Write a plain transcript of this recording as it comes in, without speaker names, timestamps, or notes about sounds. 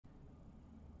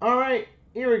All right,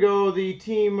 here we go. The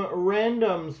team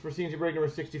randoms for C&C break number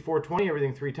 6420.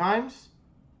 Everything 3 times.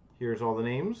 Here's all the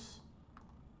names.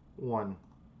 1,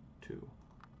 2,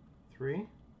 3.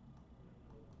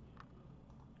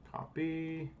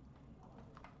 Copy.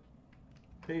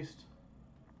 Paste.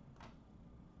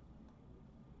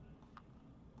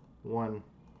 1,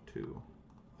 2,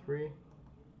 3.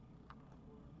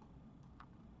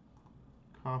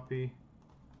 Copy.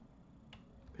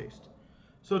 Paste.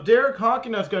 So Derek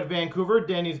Hawkinut's got Vancouver,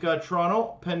 Danny's got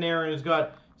Toronto, Panarin's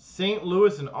got St.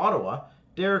 Louis and Ottawa,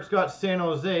 Derek's got San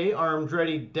Jose,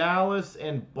 Armdretti, Dallas,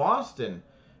 and Boston.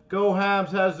 Go Habs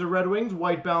has the Red Wings,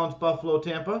 White Balance, Buffalo,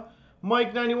 Tampa.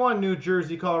 Mike 91, New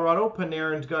Jersey, Colorado,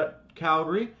 Panarin's got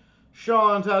Calgary.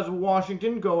 Sean's has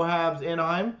Washington, Go Habs,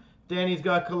 Anaheim. Danny's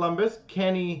got Columbus,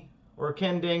 Ken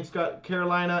Dank's got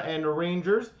Carolina and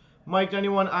Rangers. Mike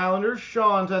 91, Islanders,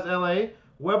 Sean's has LA.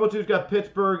 Webo2's got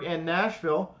Pittsburgh and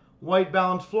Nashville. White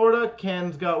Balance, Florida.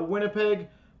 Ken's got Winnipeg.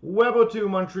 Webo2,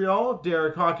 Montreal.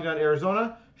 Derek Hawkinut,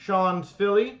 Arizona. Sean's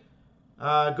Philly.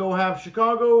 Go Habs,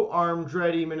 Chicago.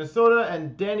 Armdretti, Minnesota.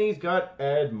 And Denny's got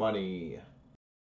Ed Money.